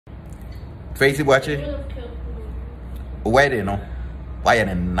Tracey Boakye. Why they know? Why are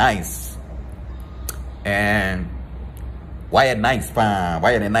they nice? And why are nice fan?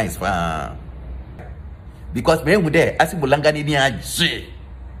 Why are they nice fan? Because me with there, I see Bolanga ni aje.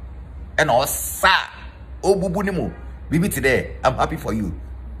 And osa, oh bubu ni mo. Bibi today, I'm happy for you.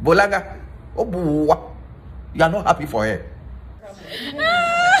 Bolanga, oh buwa, you are not happy for her.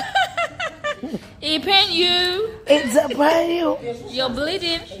 It pain you. It's a pain you. You're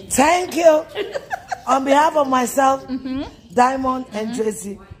bleeding. Thank you. On behalf of myself, Diamond and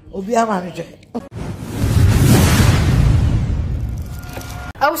Tracey, Obia manager.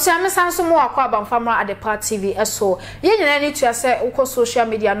 I was saying, some more about family at the part TV. So, you need to say, Uko social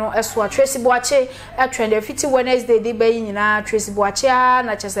media no as well. Tracey Boakye, a trend 50 Wednesday, they be in Tracey Boakye,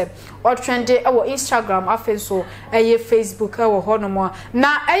 not just or trend our Instagram, I so a Facebook, our Honomo.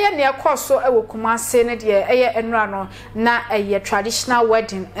 Now, I near course so I will command Senate, a and rano, na a traditional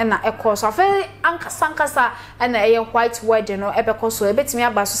wedding, and a course of a Sankasa and a white wedding or ebecoso, a bit me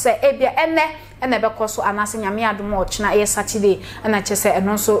about to say, Abia and ebecoso, and asking a mere much na a Saturday, and I just say,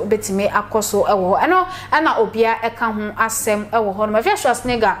 and also betime akoso ewo eno ana obia eka ho asem ewo ho no Afia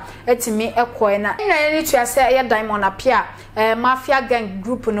Schwarzenegger etime ekoi na ni to ase ye Diamond appiah mafia gang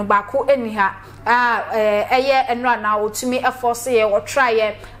group no bako eniha eye enra na otumi eforce ye wo try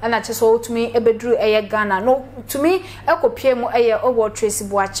ye ana cheso otumi ebedru eye Ghana no tumi ekopie mu eye owo Tracey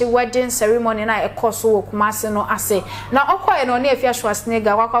Boakye wedding ceremony na ekoso wo Kumasi no ase na okoi no na Afia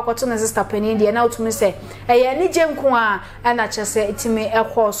Schwarzenegger wakwakoto na sister Penny de na otumi se eye ni jenku a ana chese etime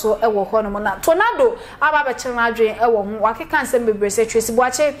so ewo ho no na tornado aba be chena adwen ewo ho wakeka nsem bebrese Tracey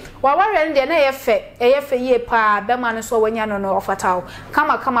Boakye waware no de na ye fe ye pa be ma no so wanya no ofataw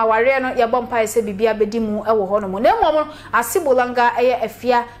kama ware no ye bompa ese bibia bedimu ewo ho no na mmom asibolanga eye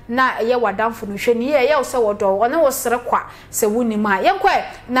Afia na eye wadamfo no hwe ni ye wo se wodo wona wo sere kwa se wunima yenkwe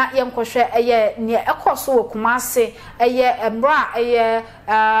na yenkohwe eye ne ekoso wo Kumasi eye embra eye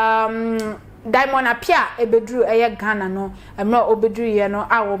Diamond appiah ebedru eye Ghana no emra obedru ye no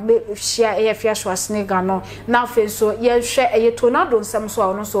a wo share eye Afia Schwarzenegger no na fe so ye hwe eye tornado nsem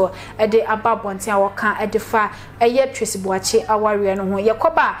so no so e de ababonten a wo kan e de fa eye Tracey Boakye aware no ho ye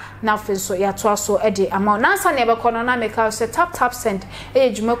koba na fe so ya to so e de ama na nsa ne be kono na make us tap send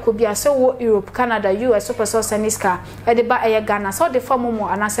eye jumako bia se wo Europe Canada US super so saniska e de ba eye Ghana so de fa momo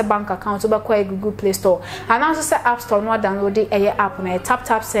anase bank account be kwa Google Play Store anase se App Store no download eye app na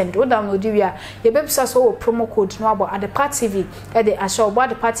tap send wo download wi ye bebisa so promo code no about at the part TV e de asho about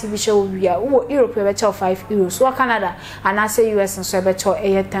the part TV show we are wo Europe be charge €5 so Canada and I say US so be charge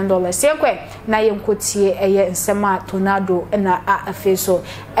 $10 yenkwe na yenkotie eye nsema tornado na afi so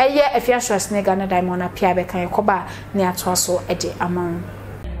eye Afia Schwarzenegger na Diamond appiah be kan koba ne ato so e de amon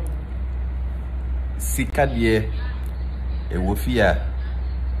sikadie e wofia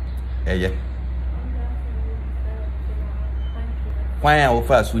eye kwanya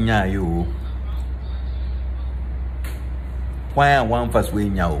ofa sunya yo kwanya one first we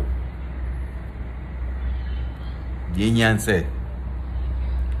nya o die nyanse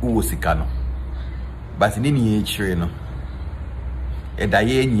uwo sika no but ni ni echire no e da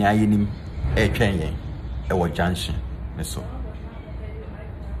ye nya ye nim e twen yen e wo junction me so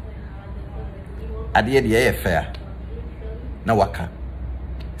ade de ye fair na waka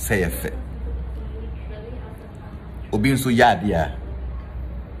say ye fair obi nso yade a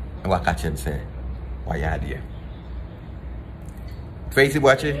waka chen say wa yade Tracey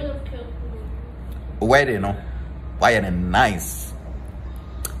Boakye why they know why are they nice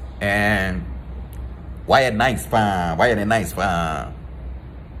and why are nice fan why are they nice fan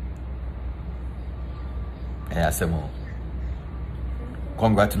Asemo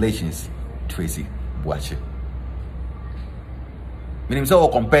congratulations Tracey Boakye meaning so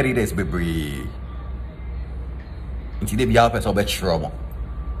compare this baby nti de bia person be chromo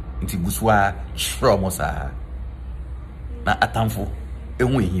nti guswa chromo sa na atamfo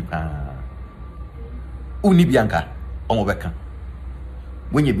ehun ehi pa uni bianka omo beka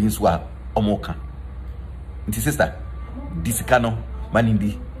wenye bi nso a omo ka nti sister disika no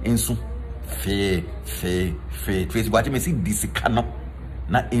manindi ensu fe Tracey Boakye me si disika no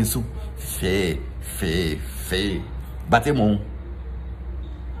na ensu fe batemo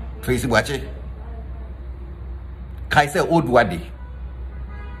Tracey Boakye kai se old wadi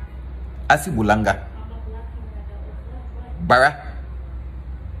asibulanga bara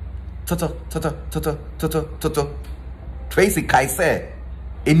toto Tracey kai se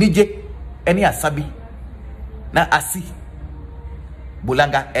enije eni asabi na asi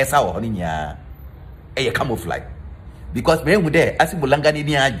bulanga esa wo ni nya eye camouflage because me hu there asibulanga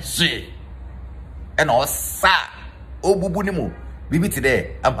ni aje ena osa obubu ni mu bibi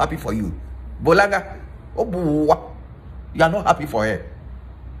today I'm happy for you Bolanga, oh, you are not happy for her.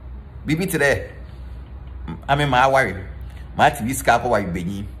 Bibi today, I'm in my worry. My TV scalp white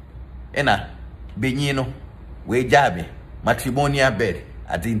Benny. Ena, Benny no, we jabby, matrimonial bed,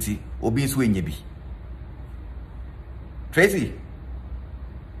 I didn't see, Obi swing ye be. Tracey,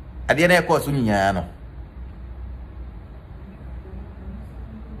 I didn't call Suniano.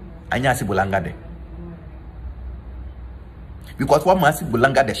 Anya si Bolanga de. Because one must see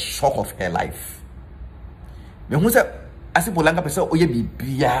Bolanga the shock of her life. Me who say asi Bolanga person oye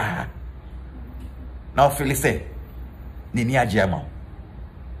bibia. Now Phyllis say Nini Ajama.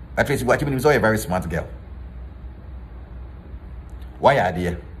 But Tracey Boakye is a very smart girl. Why are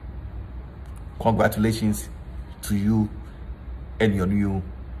there? Congratulations to you and your new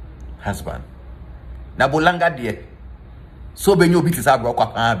husband. Na Bolanga dear. So ben you beat is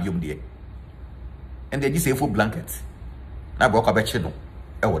abrokwa biom dear. And they just say full blanket. Na abrokwa be chido.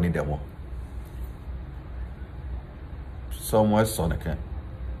 E woni demo. Somewhere sonaka.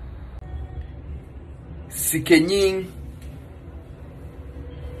 Sikenyin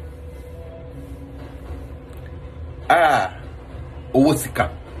owo sika.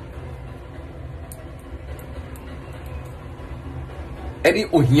 Eni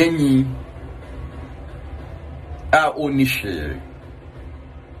ohianyi onishe.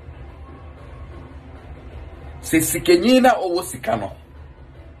 Se sikenyin na owo sika no.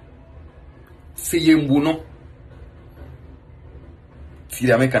 Se yembu no.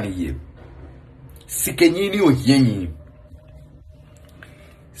 Tira mekani ye. Sikenyin ni ohianyi.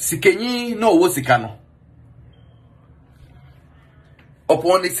 Sikenyin na owo sika no.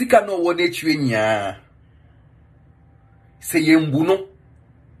 Upon the sika no one nya se yembu no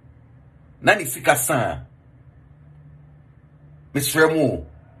nani sika san misremu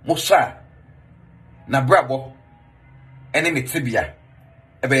mosha na brabo ene metibia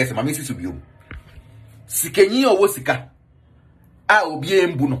ebe yesi mami sisu biom sikenyi owo sika obi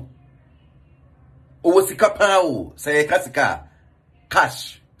embu no owo sika pa o se ka sika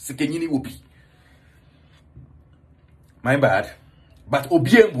cash sikenyi ni obi my bad. But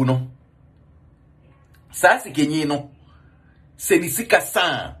obiembu no sa sikenyi no se ni sika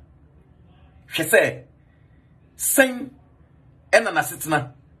san hwese sen ena na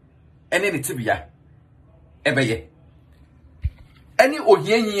setena ene ne tibia ebeye eni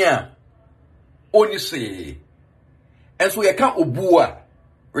ohianyi a oni se enso ye ka obua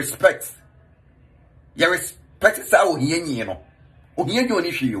respect ya respect sa ohianyi no ohianyi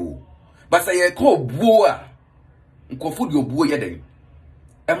oni hwe yo but say ye ka obua nkofu di obuo ye den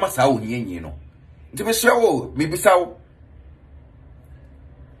ema sa ohianyi no nti be hyewo me bisawo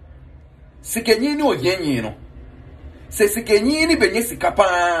sikenyi ni ohianyi no se sikenyi ni benye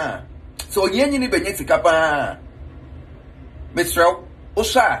sikapa so ohianyi ni benye sikapa mesrawo o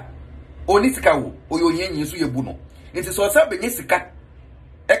sha oni sikawo oyo ohianyi so yebu no nti so sa benye sika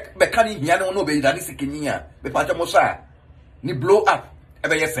be kan hia no no be dani sikenyi a be pacha mo sha ni blow up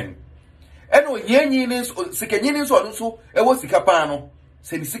ebe yesen eno ohianyi ni sikenyi ni so onu so ewo sikapa no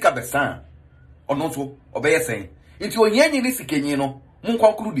se ni sika besan ono so obeyesen nti ohianyi ni sikenyi no mun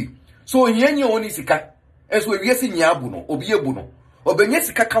kwankuru di so ohianyi oni sika eso ewiese nyabu no obi ebu no obenye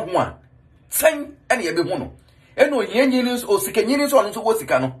sika ka ho a sen ene ye be hu no eno ohianyi ni o sikenyi ni so ono so wo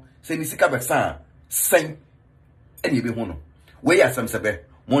sika no se ni sika besan sen ene ye be hu no we ya samsebe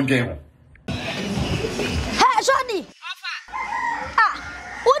mon dwen ho ha shodi ofa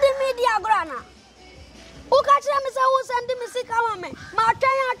udi media grana ukache mi se wo send mi sika mame ma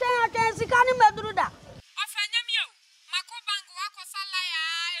twen sika ni medruda Ofa nyamio, mako bank wako salaya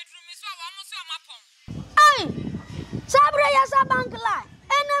edrumi so wa mo so mapon. ai sabre ya sa bank line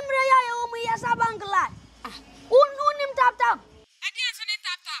enemre ya ye omu ya sa bank line unim tap Edi enso ni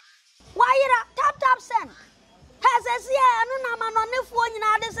tap waira tap send has esia anu na manonefo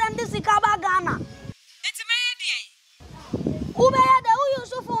nyina de send sika ba Ghana Enti meye dey. ube ya de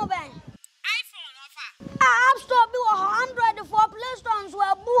uyusufu ben iPhone ofa. App Store bi wo 100 for Play Store so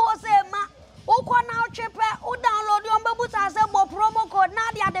abu ho se ma ukọ na chepe u download yo mbebu ta se bo promo code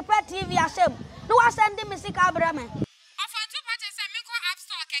na dia de pet TV asem no wa send me sika breme Ofa tu pache se me ko App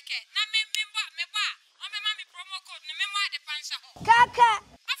Store keke na me ba o me ma me promo code ne me mo ade pansha ho. keke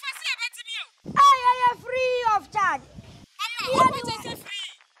Ofa si abetimi o. ay free of charge Omo o pache se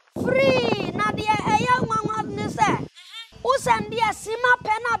free na dia nwanwa ne se u send dia sima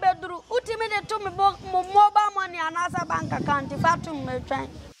pena bedru utimi de to me mobile money anasa bank account fatum me twan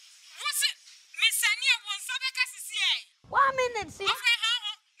Wose me sani e won so be ka sisi e. 1 minute see Ofa ha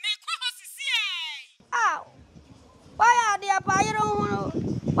ho me ko ho sisi e. why are they apayro hu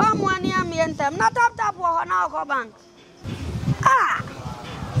wa mwani am yentem na tap wo ho na ko bank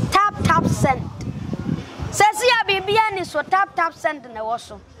tap send. Says ya bibia ni so tap send na wo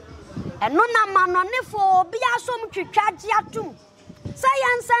so. Eno na manone fo obi asom twitwaje atum. Say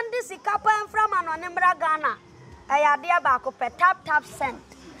yan send this sika pa mfra manone mbra Ghana. Ayade ba ko pe tap send.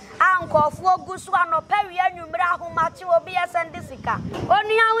 Ankofo gusu anopa wi anwumra ahomachi obi send this sika.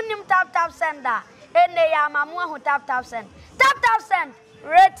 Onu ya unim tap sender. Ene ya mamu ahu tap send. Tap send.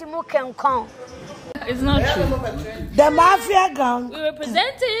 Rate mu kenkon. It's not true. The mafia gang. We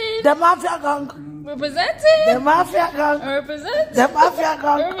represented. The mafia gang. Represented. The mafia gang. Represented. The mafia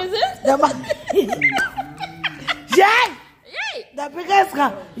gang. Represented. The yeah. Yay. The biggest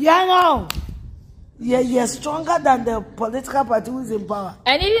gang. Yeah, no. Yeah, you're stronger than the political party who's in power.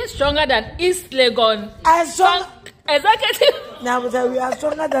 And even stronger than East Legon. And strong. Executive. Now we are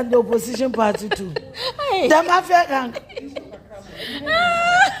stronger than the opposition party too. Hey. The mafia gang.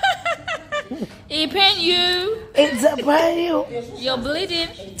 It pain you. It's a pain you. You're bleeding.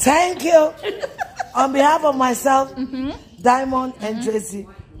 Thank you. On behalf of myself, Diamond and Tracey,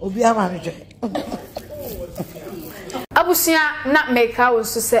 Obia manager. Abusia na meka wo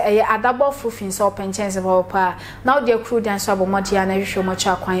so se eye adabo frufin se open chance bo pa na o de crew dance abo modia na hwehwe mo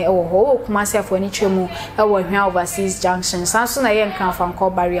cha kwan e wo ho kuma se afo ni twemu e wo hwa overseas junction sanso na ye nkan fa nko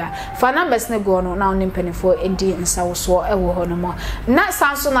barrier fa numbers ne go no na oni mpanifo edi nsa wo so e wo ho no mo na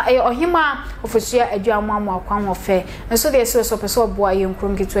sanso na eye ohima ofosua aduamo amo akwan wo fe nso de se so pese obo aye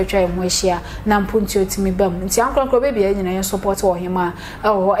nkrom gitu atwa e ho ahia na mpunti otimi bam nti ankronkro bebi e nyina ye support ohima e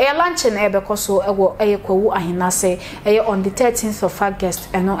wo e lunch na e be koso e wo eye kwawu ahinase on the 13th of August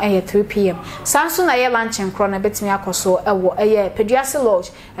and no 3 p.m. Samson na lunch and crona betimi akoso ewo Pediasi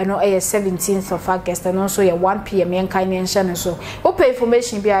Lodge and no 17th of August and also 1 p.m. yen kan yen hye so. Open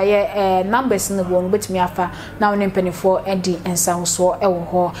information bi aye numbers in the go betimi afa na woni mpanifo edi ensa so ewo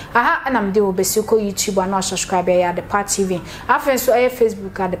ho. Aha anam de obesi ko YouTube and subscribe ya the Part TV. Afen so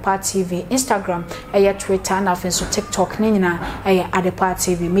Facebook at the Part TV, Instagram Twitter and afen so TikTok ni nyina at the Part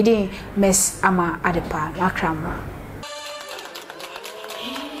TV. Midi Miss Ama Adepa Akram.